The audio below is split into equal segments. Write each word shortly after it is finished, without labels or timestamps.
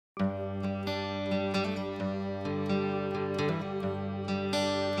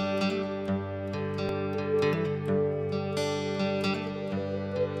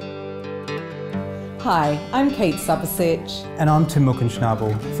Hi, I'm Kate Subasich. And I'm Tim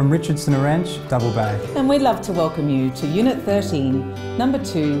Muckenschnabel from Richardson Ranch, Double Bay. And we'd love to welcome you to Unit 13, Number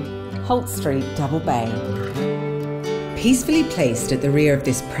 2, Holt Street, Double Bay. Peacefully placed at the rear of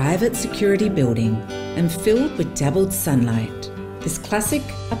this private security building and filled with dabbled sunlight, this classic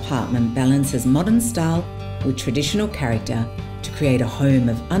apartment balances modern style with traditional character to create a home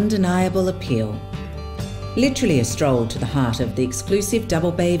of undeniable appeal. Literally a stroll to the heart of the exclusive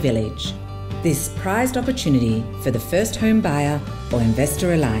Double Bay village, this prized opportunity for the first home buyer or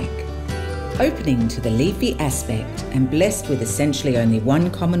investor alike. Opening to the leafy aspect and blessed with essentially only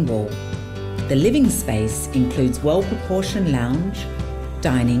one common wall, the living space includes well-proportioned lounge,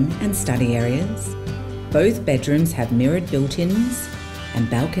 dining and study areas. Both bedrooms have mirrored built-ins and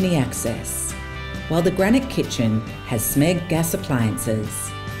balcony access, while the granite kitchen has Smeg gas appliances.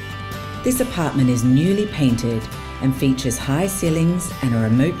 This apartment is newly painted and features high ceilings and a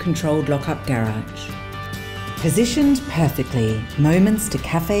remote-controlled lock-up garage. Positioned perfectly, moments to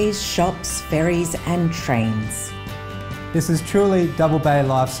cafes, shops, ferries and trains. This is truly Double Bay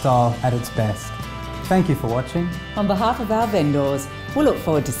lifestyle at its best. Thank you for watching. On behalf of our vendors, we'll look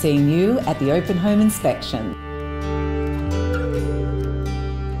forward to seeing you at the open home inspection.